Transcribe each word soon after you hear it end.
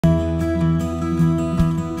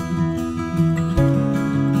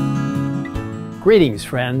Greetings,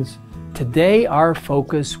 friends. Today our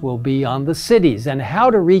focus will be on the cities and how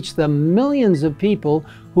to reach the millions of people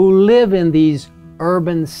who live in these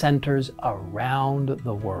urban centers around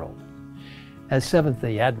the world. As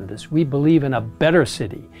Seventh-day Adventists, we believe in a better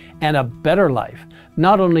city and a better life,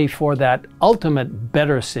 not only for that ultimate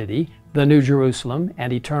better city, the New Jerusalem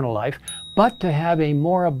and eternal life, but to have a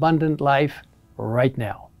more abundant life right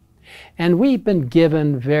now. And we've been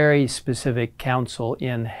given very specific counsel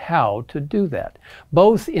in how to do that,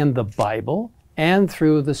 both in the Bible and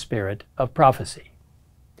through the spirit of prophecy.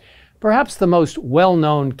 Perhaps the most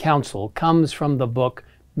well-known counsel comes from the book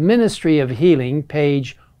Ministry of Healing,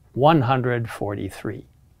 page 143.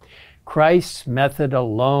 Christ's method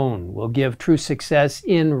alone will give true success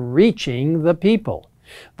in reaching the people.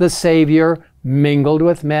 The Savior mingled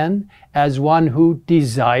with men as one who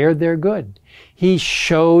desired their good. He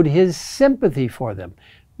showed his sympathy for them,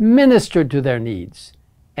 ministered to their needs,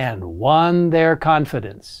 and won their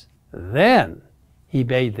confidence. Then he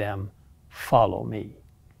bade them follow me.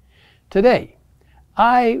 Today,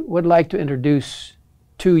 I would like to introduce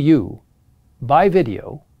to you, by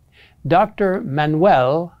video, Dr.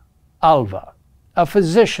 Manuel Alva, a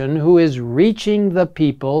physician who is reaching the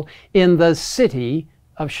people in the city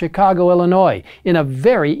of Chicago, Illinois, in a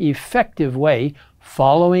very effective way,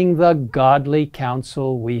 following the godly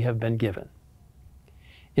counsel we have been given.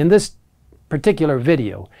 In this particular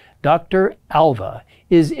video, Dr. Alva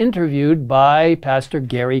is interviewed by Pastor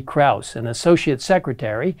Gary Krause, an Associate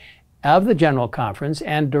Secretary of the General Conference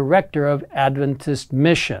and Director of Adventist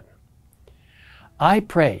Mission. I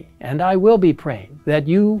pray, and I will be praying, that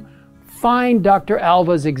you find Dr.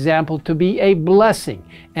 Alva's example to be a blessing,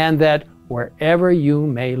 and that wherever you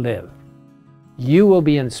may live, you will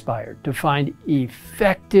be inspired to find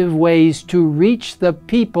effective ways to reach the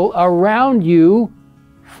people around you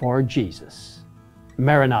for Jesus.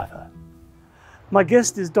 Maranatha. My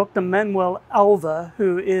guest is Dr. Manuel Alva,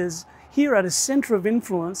 who is here at a center of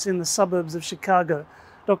influence in the suburbs of Chicago.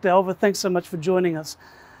 Dr. Alva, thanks so much for joining us.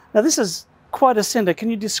 Now, this is quite a center. Can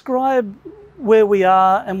you describe where we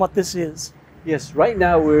are and what this is? Yes, right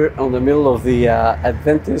now we're on the middle of the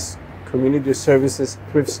Adventist Community Services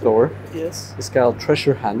thrift store. Yes. It's called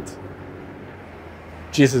Treasure Hunt.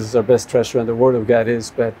 Jesus is our best treasure and the Word of God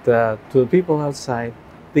is, but to the people outside,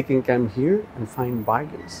 they can come here and find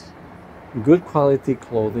bargains. Good quality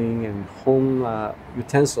clothing and home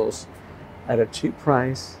utensils at a cheap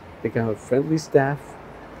price. They can have friendly staff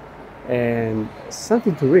and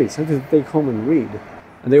something to read, something to take home and read.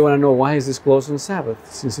 And they want to know, why is this closed on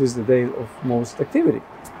Sabbath, since it's the day of most activity?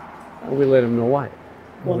 And we let them know why.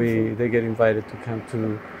 They get invited to come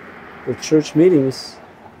to the church meetings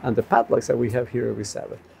and the potlucks that we have here every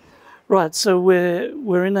Sabbath. Right, so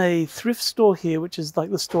we're in a thrift store here, which is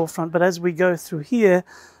like the storefront, but as we go through here,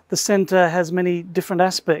 the center has many different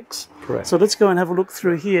aspects. Correct. So let's go and have a look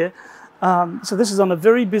through here. So this is on a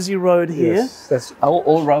very busy road here. Yes, that's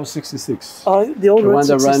old Route 66. Oh, the old Route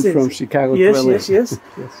 66. The one that runs from Chicago to LA. Yes. Yes.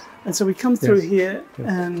 And so we come through here,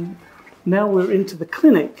 and now we're into the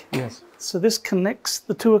clinic. Yes. So this connects,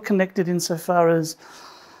 the two are connected insofar as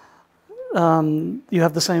you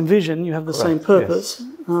have the same vision, you have the same purpose.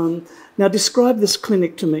 Yes. Now describe this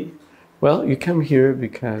clinic to me. Well, you come here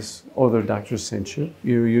because other doctors sent you.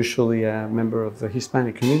 You're usually a member of the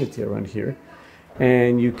Hispanic community around here.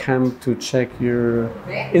 And you come to check your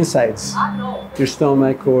insides, your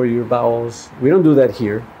stomach or your bowels. We don't do that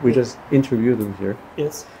here. We just interview them here.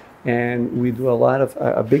 Yes. And we do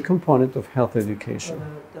a big component of health education.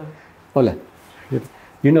 Hola.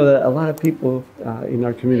 You know that a lot of people in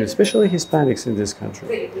our community, especially Hispanics in this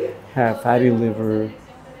country, have fatty liver,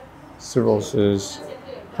 cirrhosis,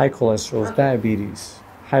 high cholesterol, diabetes,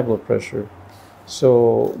 high blood pressure.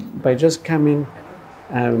 So by just coming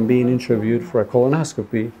and being interviewed for a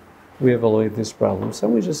colonoscopy, we evaluate these problems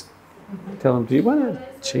and we just tell them, do you want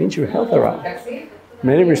to change your health around?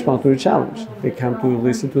 Many respond to the challenge. They come to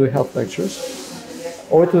listen to the health lectures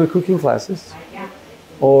or to the cooking classes,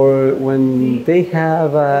 or when they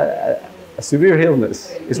have a severe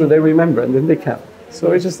illness, is when they remember and then they come.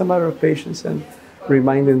 So it's just a matter of patience and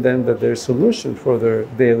reminding them that there's a solution for their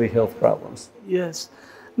daily health problems. Yes.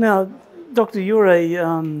 Now, Doctor, you're a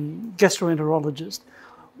gastroenterologist.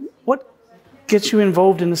 What gets you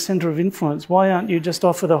involved in the center of influence? Why aren't you just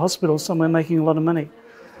off at a hospital somewhere making a lot of money?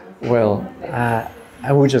 Well,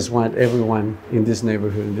 I would just want everyone in this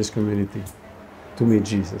neighborhood, in this community, to meet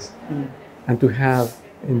Jesus and to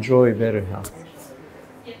enjoy better health,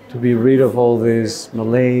 to be rid of all this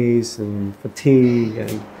malaise and fatigue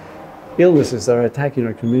and illnesses that are attacking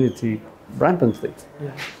our community rampantly.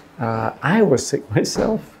 Yeah. I was sick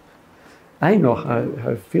myself. I know how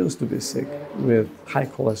it feels to be sick with high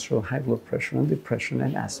cholesterol, high blood pressure, and depression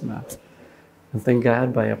and asthma. And thank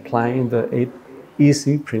God, by applying the 8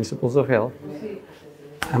 easy principles of health,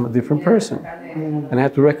 I'm a different person. And I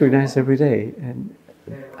have to recognize every day. And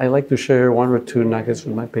I like to share 1 or 2 nuggets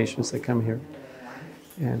with my patients that come here.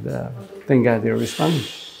 And thank God they're responding.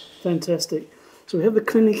 Fantastic. So we have the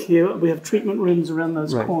clinic here. We have treatment rooms around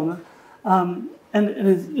those corners. And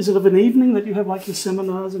is it of an evening that you have like your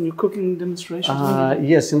seminars and your cooking demonstrations?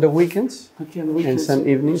 Yes, in the weekends. Okay, in the weekends. And some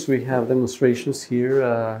evenings we have demonstrations here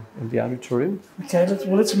in the auditorium. Okay,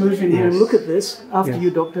 let's move in here and look at this after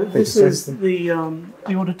you, Doctor. This is the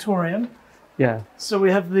auditorium. Yeah. So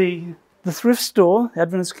we have the thrift store,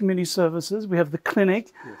 Adventist Community Services. We have the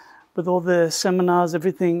clinic with all the seminars,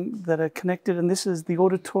 everything that are connected. And this is the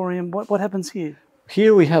auditorium. What happens here?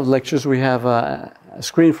 Here we have lectures, we have a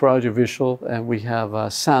screen for audiovisual, and we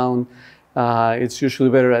have sound. It's usually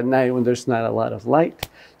better at night when there's not a lot of light.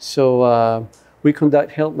 So we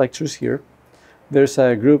conduct health lectures here. There's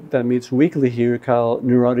a group that meets weekly here called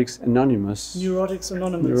Neurotics Anonymous. Neurotics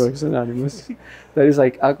Anonymous. Neurotics Anonymous. That is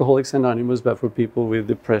like Alcoholics Anonymous, but for people with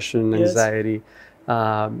depression, anxiety,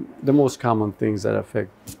 the most common things that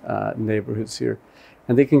affect neighborhoods here.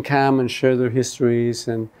 And they can come and share their histories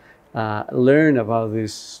and learn about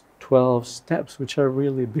these 12 steps, which are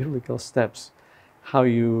really biblical steps. How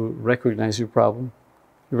you recognize your problem,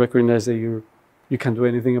 you recognize that you can't do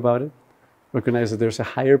anything about it, recognize that there's a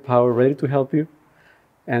higher power ready to help you,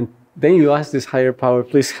 and then you ask this higher power,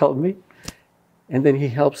 please help me, and then he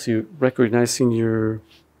helps you recognizing your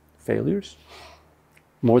failures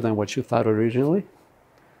more than what you thought originally.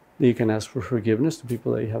 Then you can ask for forgiveness to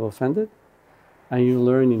people that you have offended. And you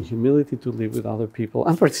learn in humility to live with other people.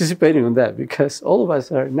 I'm participating in that because all of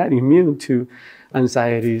us are not immune to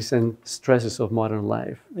anxieties and stresses of modern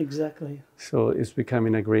life. Exactly. So it's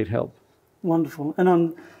becoming a great help. Wonderful. And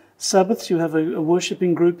on Sabbaths, you have a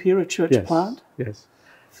worshiping group here, a church plant? Yes.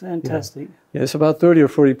 Fantastic. Yeah, it's about 30 or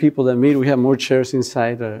 40 people that meet. We have more chairs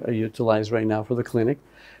inside that are utilized right now for the clinic.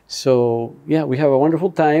 So yeah, we have a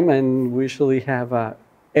wonderful time, and we usually have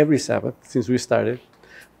every Sabbath since we started,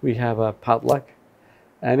 we have a potluck.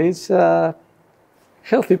 And it's a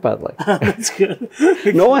healthy potluck. That's good.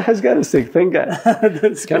 No one has gotten sick, thank God.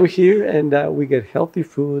 Come here and we get healthy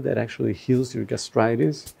food that actually heals your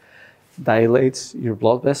gastritis, dilates your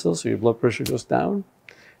blood vessels so your blood pressure goes down.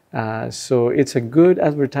 So it's a good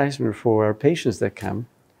advertisement for our patients that come,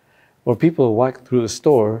 or people who walk through the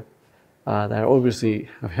store that obviously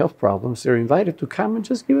have health problems. They're invited to come and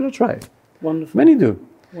just give it a try. Wonderful. Many do.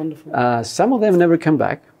 Wonderful. Some of them never come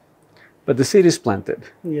back. But the seed is planted.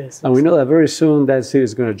 Yes. And we know that very soon that seed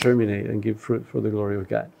is going to germinate and give fruit for the glory of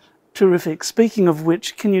God. Terrific. Speaking of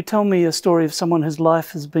which, can you tell me a story of someone whose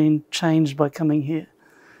life has been changed by coming here?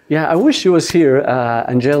 Yeah, I wish she was here.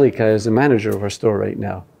 Angelica is the manager of our store right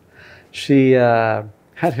now. She had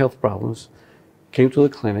health problems, came to the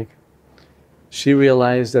clinic. She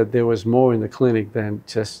realized that there was more in the clinic than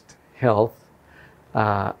just health.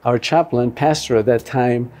 Our chaplain, pastor at that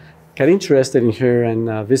time, got interested in her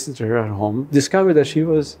and visited her at home, discovered that she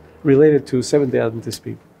was related to Seventh-day Adventist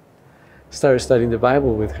people. Started studying the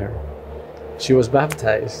Bible with her. She was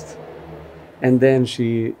baptized. And then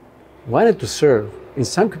she wanted to serve in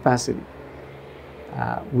some capacity.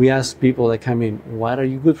 We asked people that come in, what are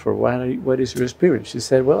you good for? What is your spirit? She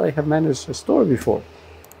said, well, I have managed a store before.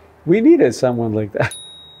 We needed someone like that.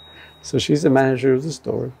 So she's the manager of the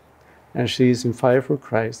store, and she's in fire for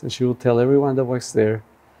Christ, and she will tell everyone that works there,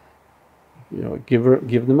 give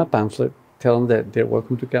them a pamphlet, tell them that they're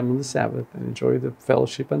welcome to come on the Sabbath and enjoy the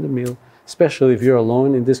fellowship and the meal, especially if you're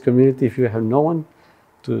alone in this community, if you have no one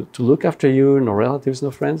to look after you, no relatives,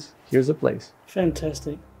 no friends, here's a place.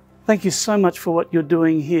 Fantastic. Thank you so much for what you're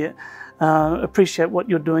doing here. Appreciate what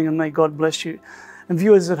you're doing, and may God bless you. And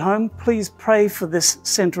viewers at home, please pray for this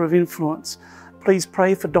center of influence. Please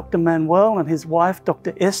pray for Dr. Manuel and his wife,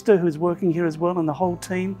 Dr. Esther, who's working here as well, and the whole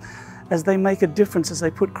team, as they make a difference, as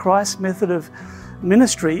they put Christ's method of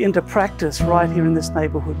ministry into practice right here in this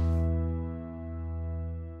neighborhood.